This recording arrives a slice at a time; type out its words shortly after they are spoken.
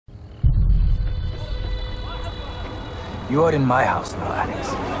You are in my house now, Alex.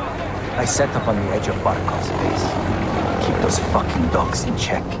 I set up on the edge of Barkov's base. Keep those fucking dogs in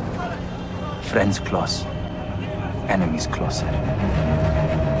check. Friends close, enemies closer.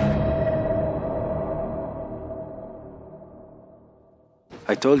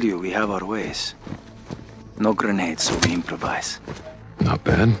 I told you we have our ways. No grenades, so we improvise. Not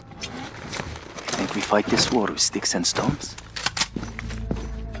bad. Think we fight this war with sticks and stones?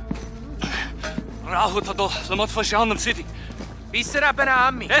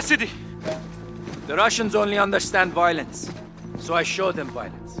 The Russians only understand violence, so I show them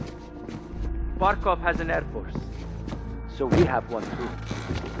violence. Barkov has an air force, so we have one too.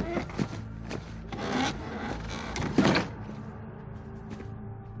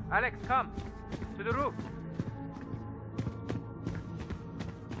 Alex, come to the roof.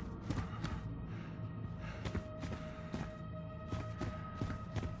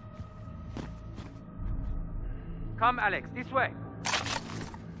 Come, Alex, this way.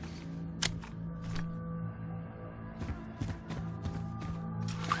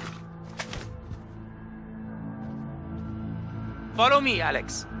 Follow me,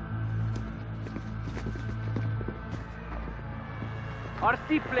 Alex. Our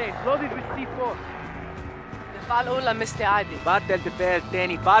seaplanes loaded with C4. نفعل أولى مستعدة. بعد الدبال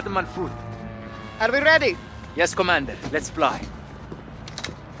تاني بعد ما نفوت. Are we ready? Yes, Commander. Let's fly.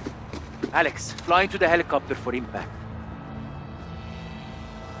 Alex, fly into the helicopter for impact.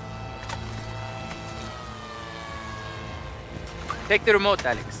 Take the remote,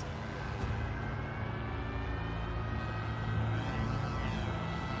 Alex.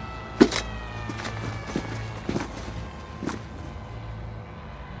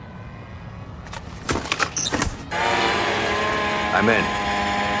 I'm in.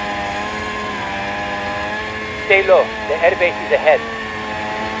 Stay low. The airbase is ahead.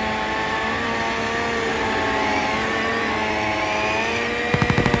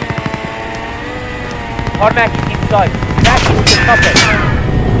 Tarmac is inside. Crash into the chopper.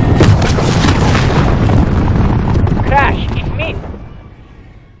 Crash, it's me.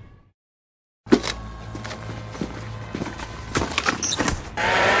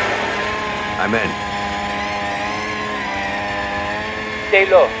 I'm in. Stay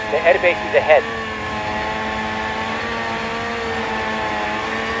low. The airbase is ahead.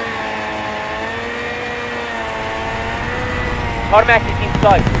 Tarmac is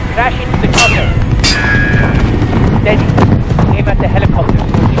inside. Crash into the chopper. Steady. Aim at the helicopter for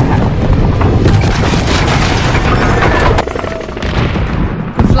impact.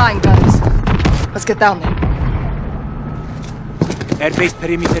 We're flying, guys. Let's get down there. Airbase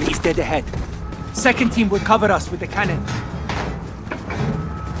perimeter is dead ahead. Second team will cover us with the cannon.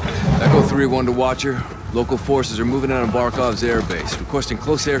 Echo 3-1 to Watcher. Local forces are moving out on Barkov's airbase, requesting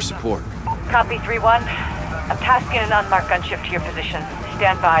close air support. Copy 3-1. I'm tasking an unmarked gunship to your position.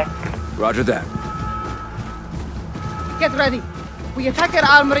 Stand by. Roger that. Get ready. We attack their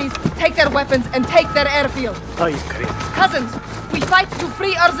armories, take their weapons, and take their airfield. Cousins, we fight to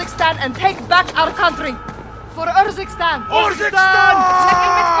free Urzikstan and take back our country. For Urzikstan!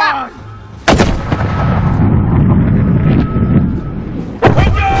 Urzikstan!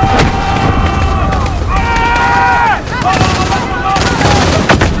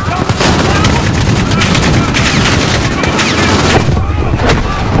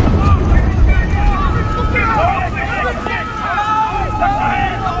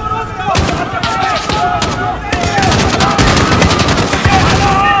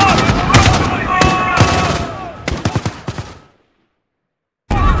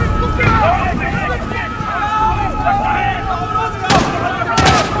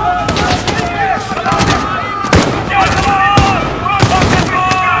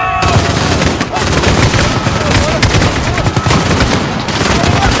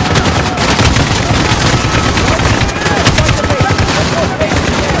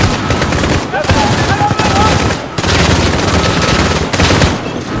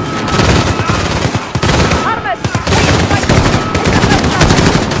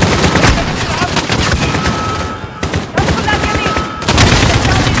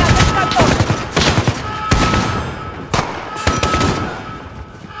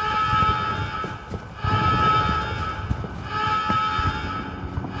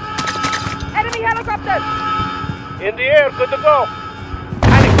 In the air, good to go.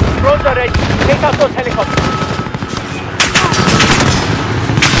 Alex, drones are ready. Take out those helicopters.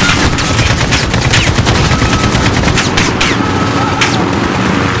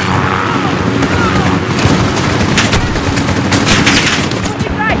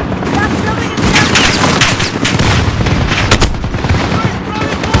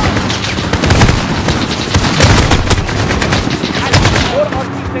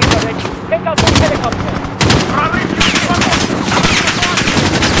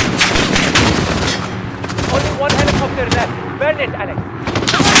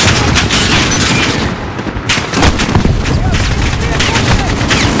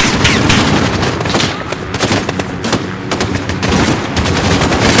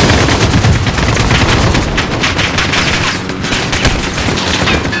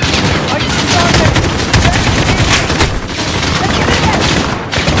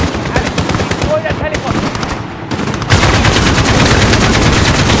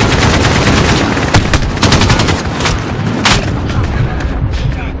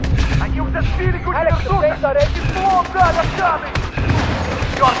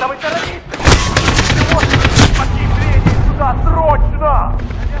 Чёртовы террористы! Подкрепление сюда, срочно!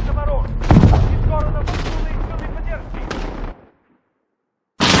 Один оборот! И скоро на подсунной силы поддержки!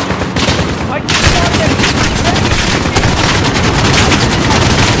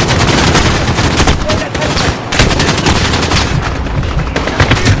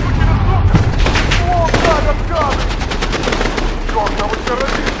 Чёртовы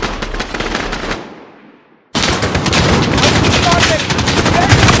террористы!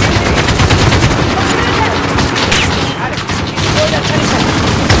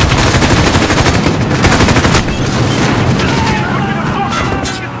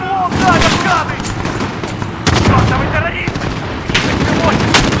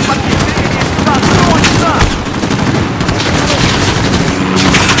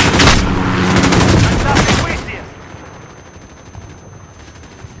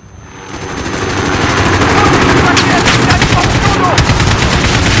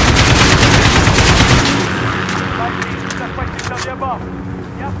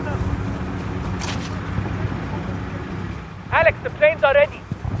 Alex, the planes are ready.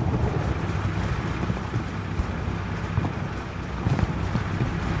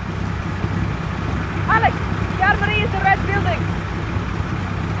 Alex, the armory is the red building.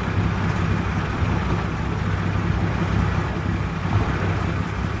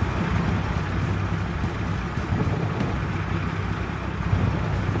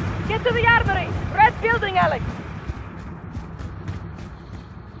 Get to the armory! Red building, Alex!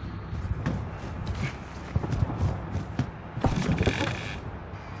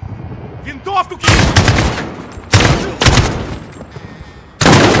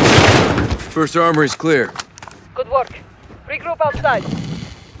 First armory's clear. Good work. Regroup outside.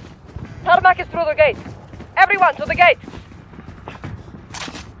 Tarmac is through the gate. Everyone to the gate!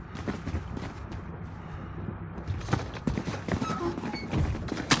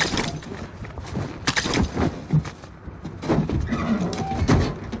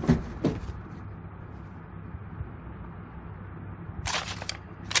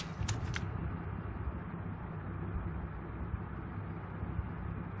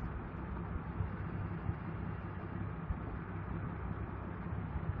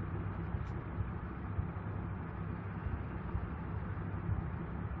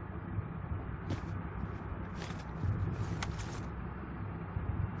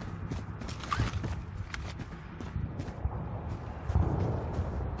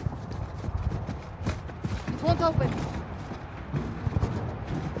 It won't open.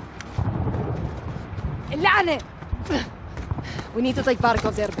 اللعنة! We need to take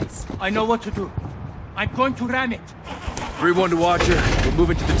Barkov's airbase. I know what to do. I'm going to ram it. 3-1 to Watcher. We're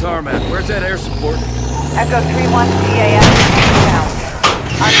moving to the tarmac. Where's that air support? Echo 3-1 DAS. Down.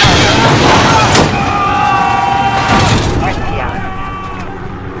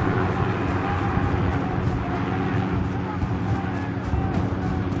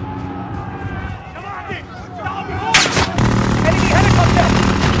 Enemy helicopter!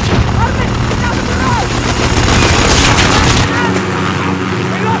 Armin, down the road!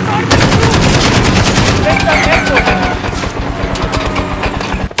 We lost Armin! Take them, Echo!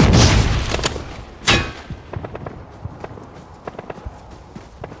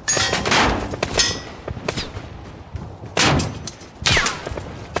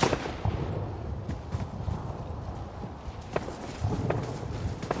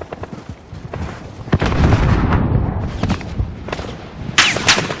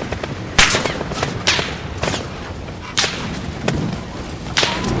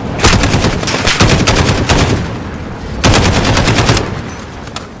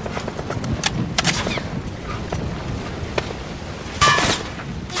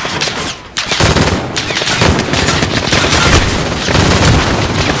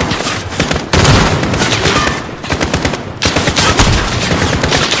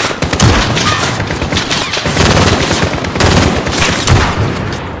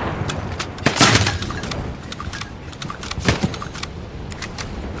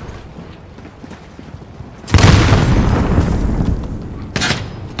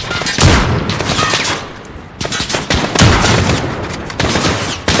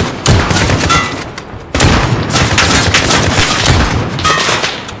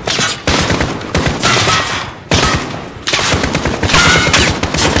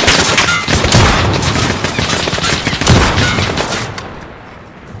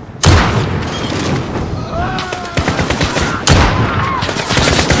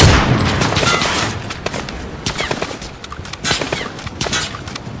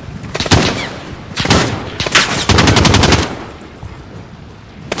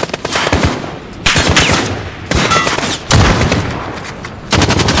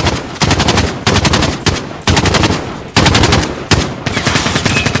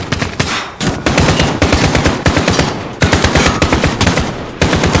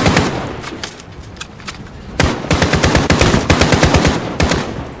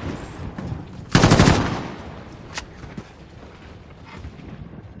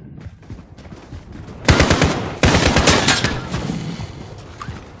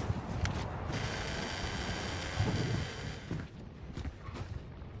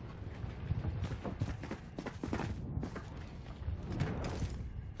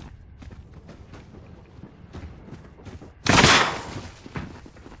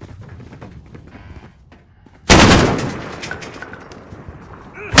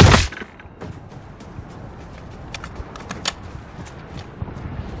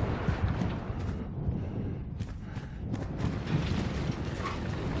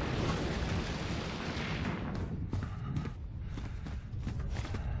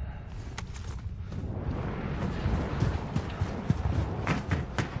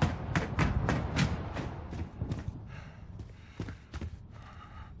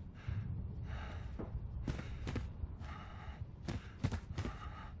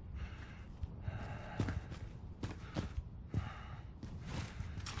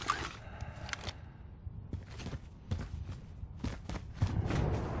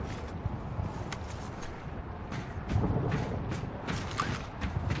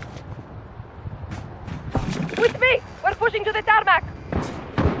 pushing to the tarmac!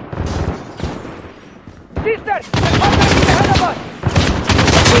 Sisters! The contact is ahead of us!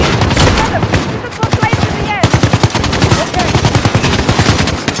 Adam, you should go straight to the end! Okay!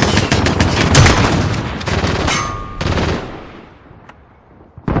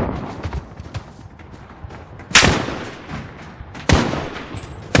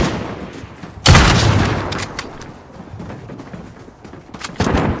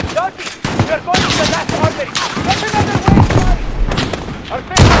 Dodgy! We are going to the last artery! Get another way, guys! Our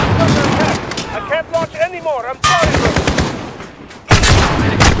base is under attack! I can't launch anymore, I'm sorry, bro!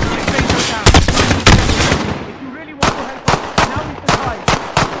 If you really want to help us, now is the time.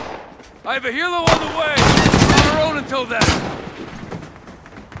 I have a helo on the way! On our own until then!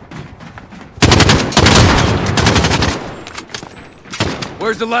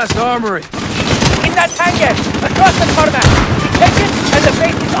 Where's the last armory? In that hangar! Across the tarmac! We take it, and the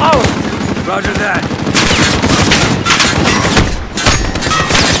base is ours! Roger that.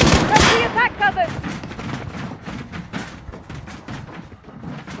 Press the attack, cousins!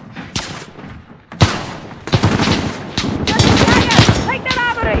 Get the hangar! Take that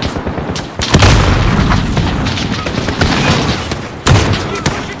armory! Keep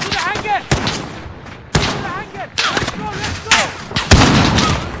pushing to the hangar! To the hangar! Let's go, let's go!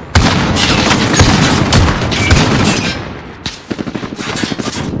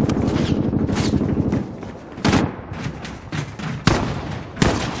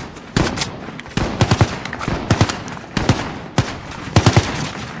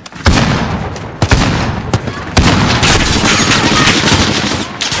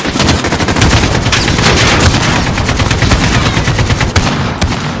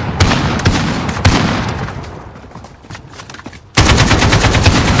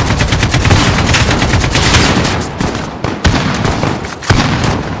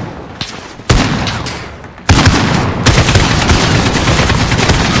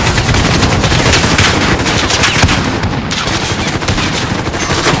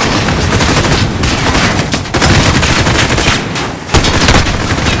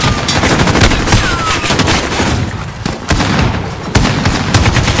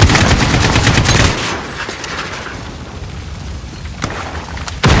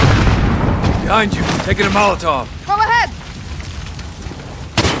 Behind you, taking a Molotov. Go ahead!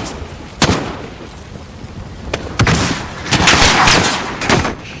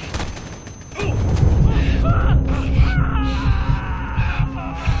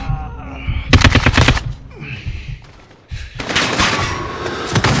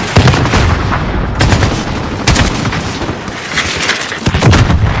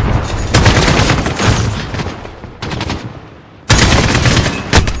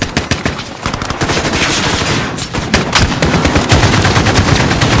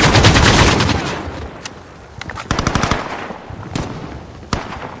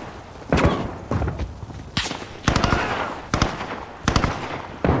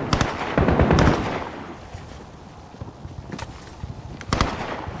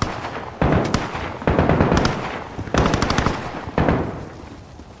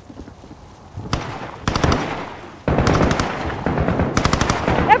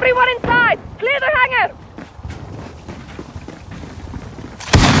 Everyone inside! Clear the hangar!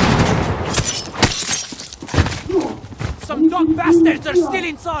 Some dog bastards are still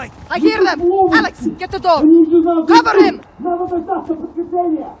inside! I hear them! Alex, get the door! Cover him!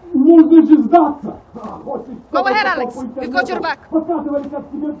 Go ahead, Alex. We've got your back.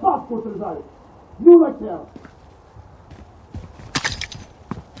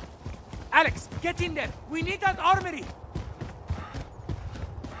 Alex, get in there! We need that armory!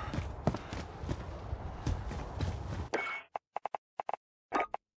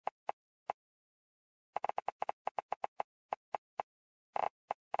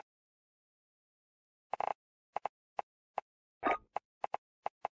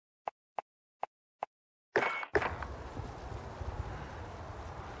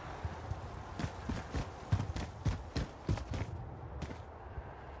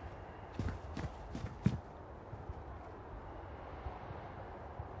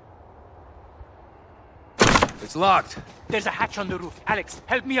 It's locked. There's a hatch on the roof. Alex,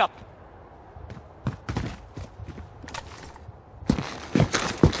 help me up.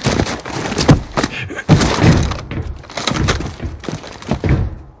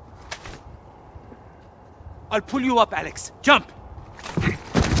 I'll pull you up, Alex. Jump!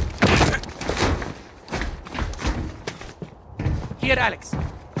 Here, Alex.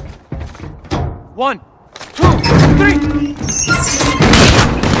 1, 2, 3!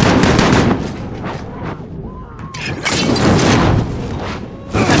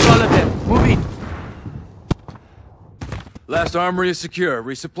 That's all of them. Move in. Last armory is secure.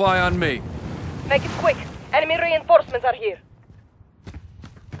 Resupply on me. Make it quick. Enemy reinforcements are here.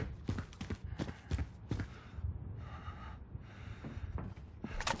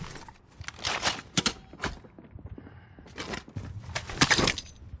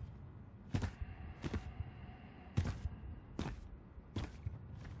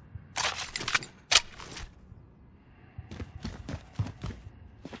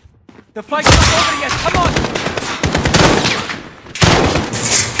 The fight's not over yet. Come on!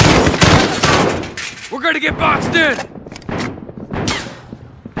 We're gonna get boxed in!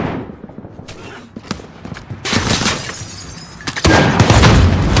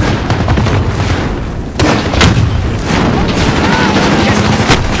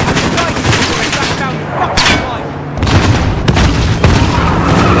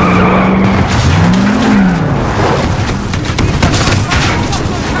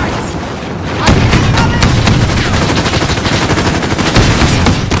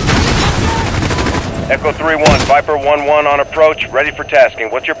 Echo 3-1, Viper 1-1 on approach, ready for tasking.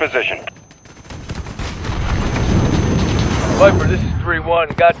 What's your position? Viper, this is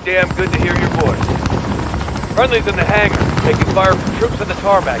 3-1. Goddamn good to hear your voice. Friendly's in the hangar, taking fire from troops on the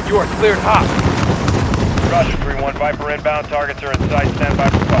tarmac. You are cleared hot. Roger, 3-1, Viper inbound. Targets are in sight. Stand by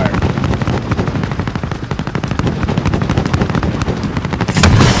for fire.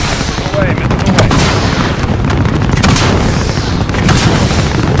 Missiles away, missiles away.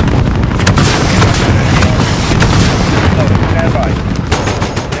 Stand by.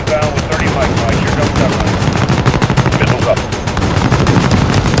 Inbound with 30 mic. Here comes that one. Missiles up.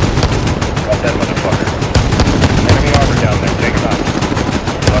 Got that motherfucker. Enemy armor down there. Take him out.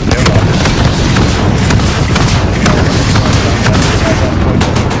 Lock them up.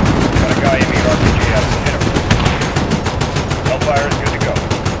 Got a guy aiming an RPG at him. Hit him. Hellfire is good to go.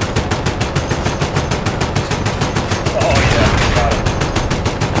 Oh yeah, got him.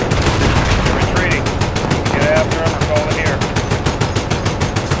 They're retreating. Get after him or call it here.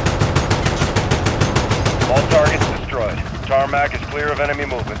 All targets destroyed. Tarmac is clear of enemy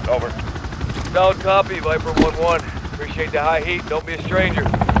movement. Over. Solid copy, Viper 1-1. Appreciate the high heat. Don't be a stranger.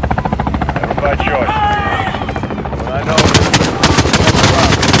 Never by choice. I know.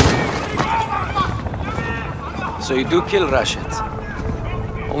 So you do kill Russians?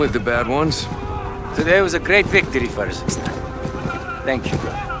 Only the bad ones. Today was a great victory for Kazakhstan. Thank you,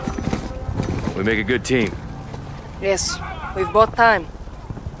 brother. We make a good team. Yes, we've bought time.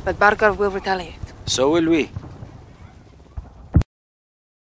 But Barkov will retaliate. So will we.